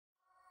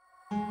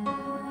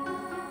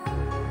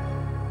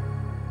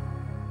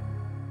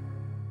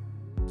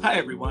Hi,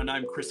 everyone.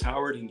 I'm Chris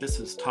Howard, and this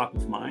is Top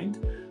of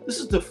Mind. This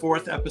is the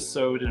fourth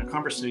episode in a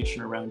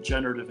conversation around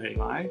generative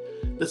AI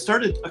that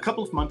started a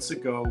couple of months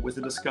ago with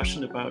a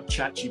discussion about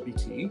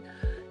ChatGPT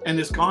and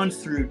has gone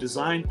through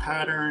design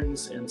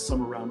patterns and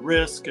some around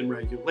risk and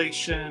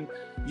regulation,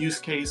 use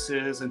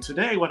cases. And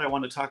today, what I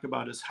want to talk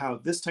about is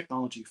how this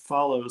technology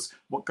follows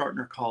what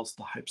Gartner calls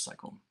the hype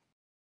cycle.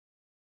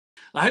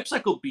 The hype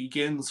cycle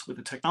begins with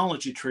a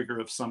technology trigger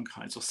of some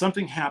kind. So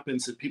something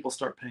happens that people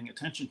start paying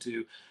attention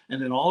to,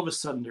 and then all of a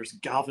sudden there's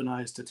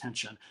galvanized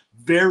attention,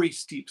 very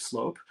steep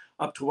slope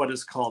up to what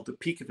is called the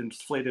peak of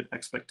inflated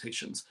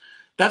expectations.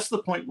 That's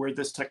the point where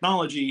this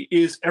technology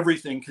is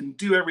everything, can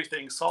do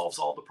everything, solves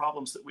all the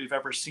problems that we've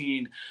ever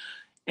seen.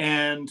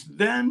 And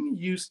then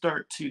you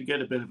start to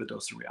get a bit of a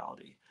dose of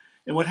reality.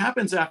 And what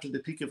happens after the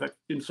peak of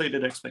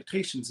inflated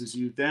expectations is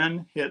you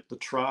then hit the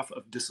trough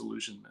of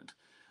disillusionment.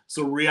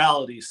 So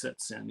reality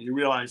sets in. You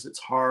realize it's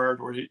hard,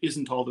 or it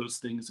isn't all those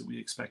things that we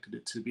expected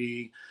it to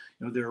be.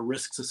 There are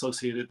risks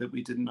associated that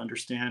we didn't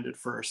understand at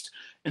first.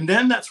 And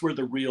then that's where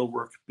the real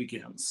work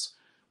begins.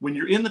 When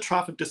you're in the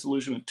trough of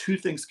disillusionment, two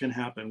things can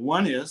happen.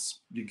 One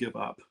is you give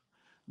up.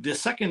 The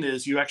second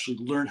is you actually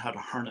learn how to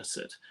harness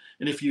it.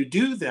 And if you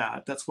do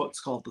that, that's what's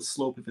called the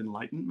slope of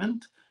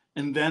enlightenment,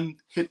 and then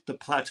hit the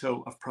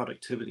plateau of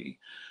productivity.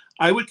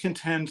 I would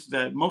contend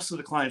that most of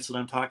the clients that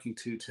I'm talking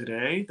to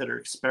today that are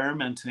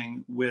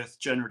experimenting with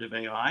generative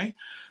AI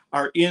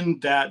are in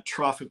that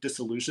trough of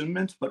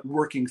disillusionment, but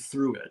working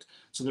through it.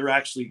 So they're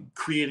actually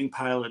creating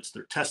pilots,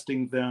 they're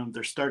testing them,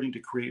 they're starting to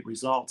create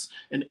results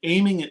and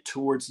aiming it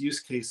towards use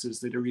cases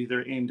that are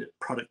either aimed at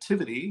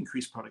productivity,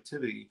 increased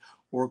productivity,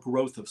 or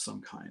growth of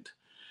some kind.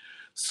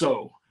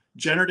 So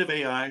generative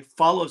AI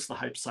follows the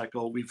hype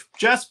cycle. We've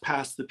just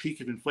passed the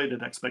peak of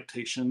inflated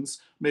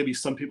expectations. Maybe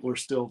some people are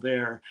still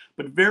there,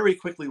 but very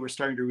quickly we're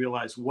starting to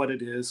realize what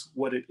it is,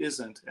 what it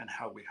isn't, and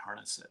how we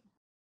harness it.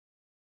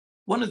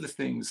 One of the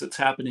things that's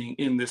happening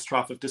in this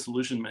trough of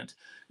disillusionment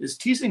is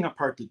teasing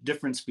apart the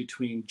difference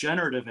between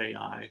generative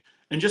AI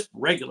and just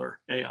regular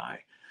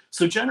AI.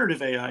 So,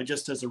 generative AI,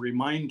 just as a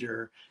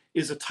reminder,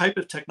 is a type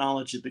of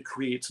technology that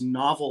creates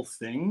novel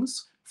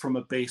things from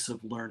a base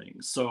of learning.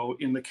 So,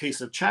 in the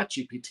case of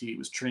ChatGPT, it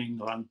was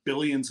trained on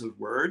billions of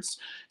words,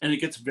 and it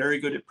gets very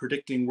good at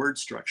predicting word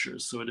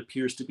structures. So, it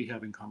appears to be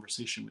having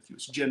conversation with you,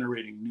 it's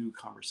generating new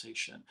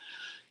conversation.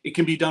 It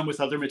can be done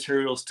with other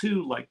materials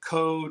too, like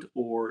code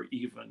or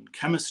even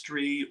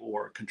chemistry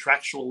or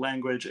contractual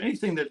language,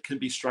 anything that can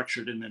be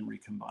structured and then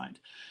recombined.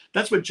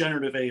 That's what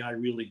generative AI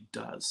really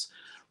does.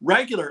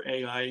 Regular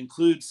AI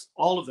includes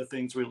all of the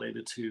things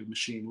related to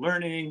machine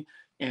learning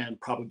and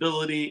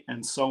probability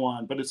and so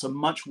on, but it's a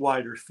much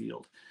wider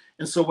field.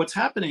 And so what's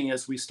happening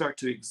as we start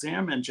to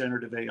examine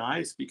generative AI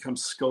is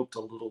becomes scoped a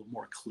little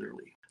more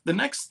clearly. The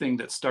next thing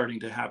that's starting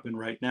to happen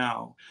right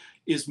now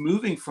is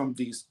moving from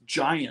these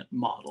giant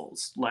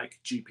models like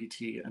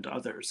GPT and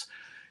others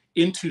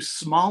into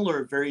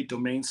smaller, very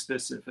domain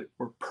specific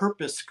or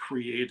purpose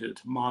created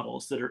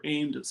models that are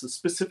aimed at a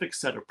specific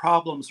set of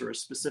problems or a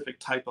specific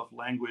type of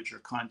language or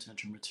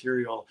content or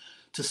material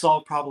to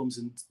solve problems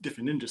in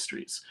different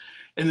industries.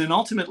 And then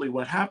ultimately,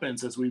 what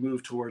happens as we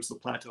move towards the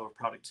plateau of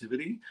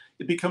productivity,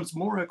 it becomes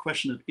more a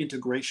question of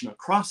integration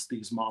across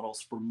these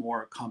models for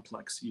more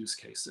complex use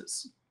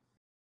cases.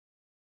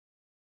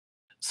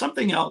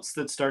 Something else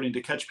that's starting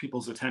to catch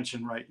people's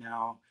attention right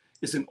now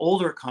is an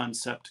older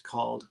concept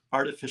called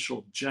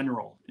artificial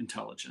general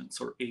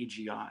intelligence, or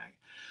AGI.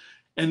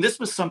 And this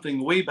was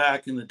something way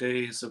back in the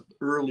days of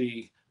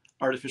early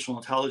artificial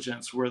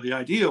intelligence where the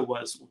idea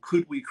was, well,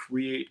 could we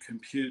create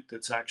compute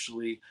that's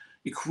actually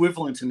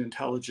equivalent in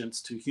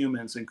intelligence to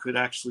humans and could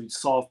actually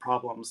solve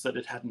problems that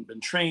it hadn't been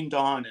trained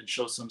on and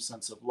show some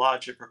sense of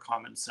logic or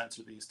common sense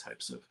or these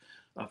types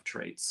of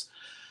traits.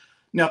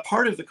 Now,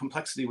 part of the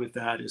complexity with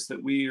that is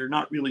that we are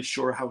not really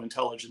sure how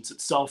intelligence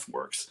itself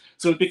works.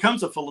 So it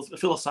becomes a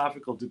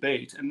philosophical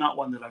debate and not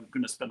one that I'm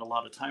going to spend a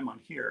lot of time on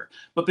here.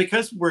 But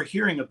because we're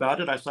hearing about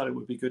it, I thought it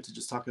would be good to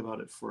just talk about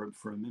it for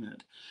a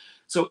minute.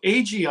 So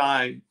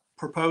AGI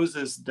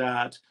proposes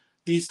that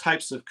these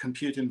types of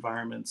compute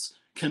environments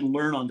can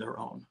learn on their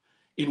own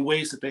in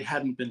ways that they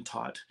hadn't been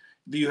taught.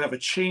 You have a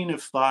chain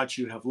of thought,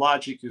 you have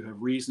logic, you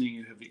have reasoning,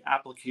 you have the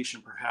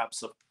application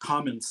perhaps of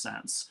common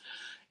sense.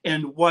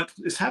 And what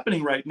is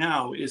happening right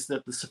now is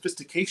that the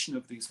sophistication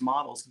of these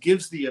models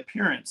gives the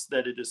appearance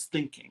that it is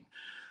thinking,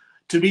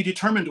 to be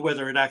determined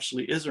whether it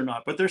actually is or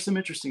not. But there's some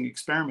interesting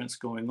experiments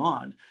going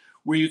on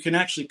where you can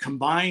actually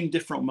combine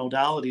different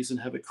modalities and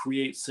have it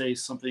create, say,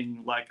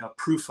 something like a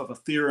proof of a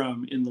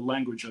theorem in the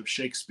language of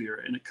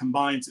Shakespeare. And it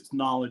combines its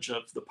knowledge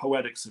of the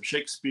poetics of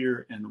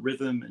Shakespeare and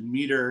rhythm and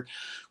meter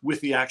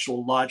with the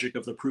actual logic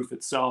of the proof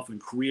itself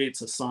and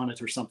creates a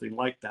sonnet or something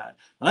like that.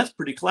 Now, that's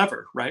pretty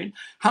clever, right?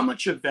 How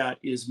much of that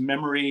is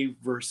memory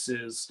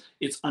versus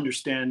its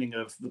understanding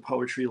of the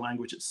poetry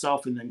language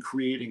itself and then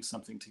creating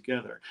something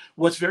together?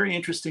 What's very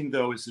interesting,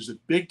 though, is there's a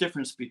big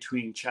difference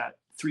between chat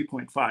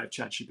 3.5,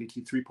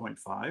 ChatGPT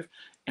 3.5,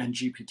 and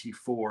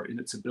GPT-4 in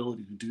its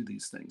ability to do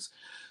these things.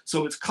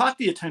 So it's caught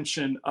the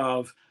attention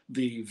of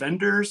the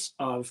vendors,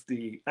 of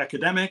the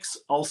academics,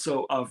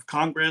 also of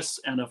Congress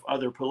and of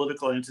other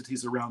political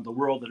entities around the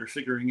world that are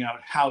figuring out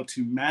how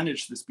to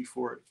manage this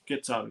before it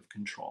gets out of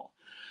control.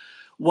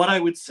 What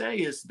I would say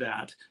is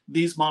that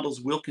these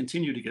models will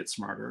continue to get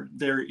smarter.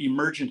 Their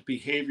emergent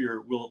behavior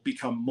will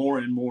become more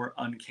and more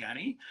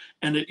uncanny.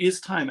 And it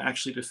is time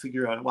actually to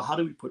figure out, well, how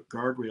do we put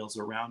guardrails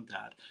around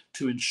that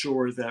to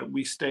ensure that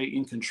we stay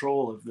in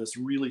control of this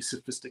really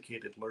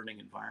sophisticated learning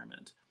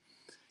environment?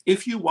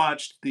 If you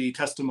watched the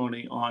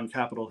testimony on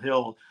Capitol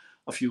Hill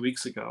a few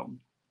weeks ago,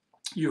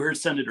 you heard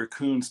Senator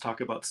Coons talk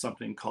about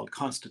something called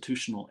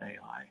constitutional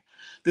AI.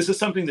 This is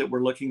something that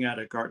we're looking at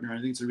Gartner. I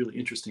think it's a really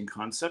interesting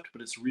concept,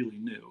 but it's really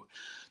new.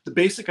 The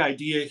basic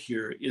idea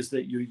here is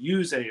that you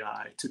use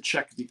AI to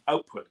check the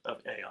output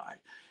of AI.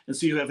 And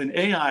so you have an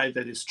AI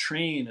that is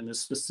trained in a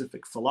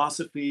specific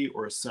philosophy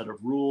or a set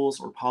of rules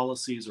or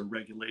policies or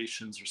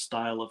regulations or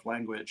style of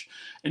language.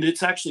 And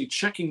it's actually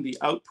checking the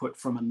output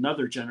from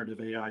another generative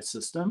AI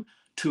system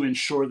to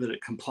ensure that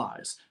it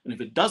complies. And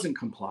if it doesn't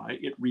comply,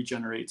 it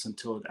regenerates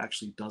until it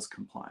actually does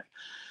comply.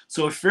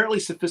 So a fairly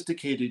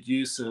sophisticated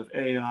use of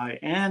AI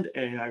and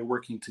AI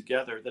working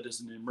together that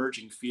is an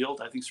emerging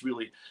field, I think is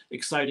really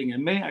exciting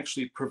and may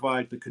actually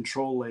provide the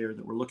control layer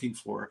that we're looking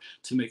for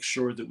to make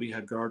sure that we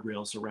have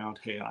guardrails around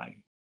AI.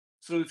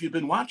 So if you've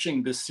been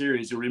watching this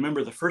series, you'll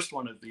remember the first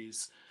one of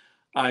these,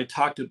 I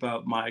talked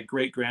about my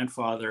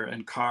great-grandfather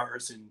and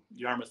cars in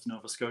Yarmouth,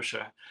 Nova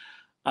Scotia.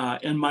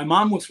 And my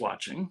mom was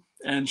watching,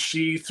 and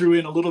she threw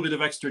in a little bit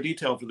of extra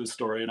detail for the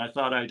story, and I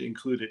thought I'd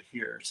include it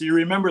here. So you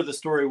remember the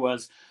story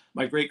was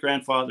my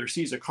great-grandfather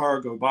sees a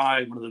car go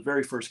by, one of the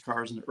very first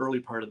cars in the early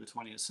part of the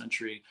 20th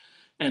century,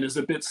 and is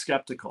a bit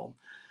skeptical.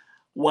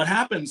 What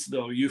happens,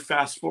 though, you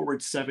fast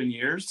forward 7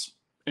 years,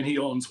 and he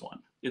owns one.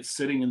 It's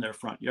sitting in their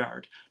front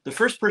yard. The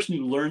first person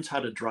who learns how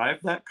to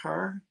drive that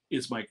car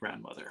is my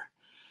grandmother.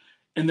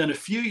 And then a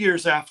few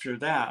years after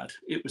that,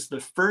 it was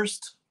the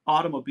first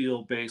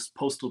automobile-based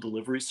postal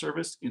delivery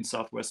service in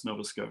Southwest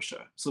Nova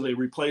Scotia. So they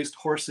replaced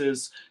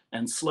horses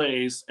and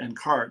sleighs and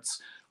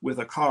carts with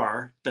a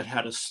car that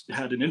had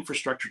an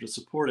infrastructure to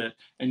support it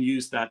and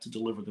used that to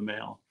deliver the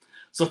mail.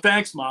 So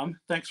thanks, Mom.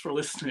 Thanks for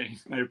listening.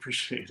 I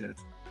appreciate it.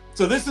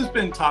 So this has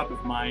been Top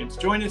of Mind.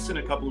 Join us in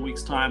a couple of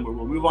weeks' time where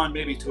we'll move on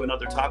maybe to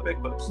another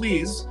topic, but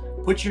please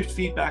put your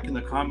feedback in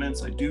the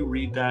comments. I do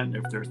read that, and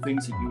if there are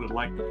things that you would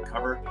like me to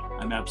cover,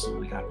 I'm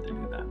absolutely happy to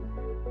do that.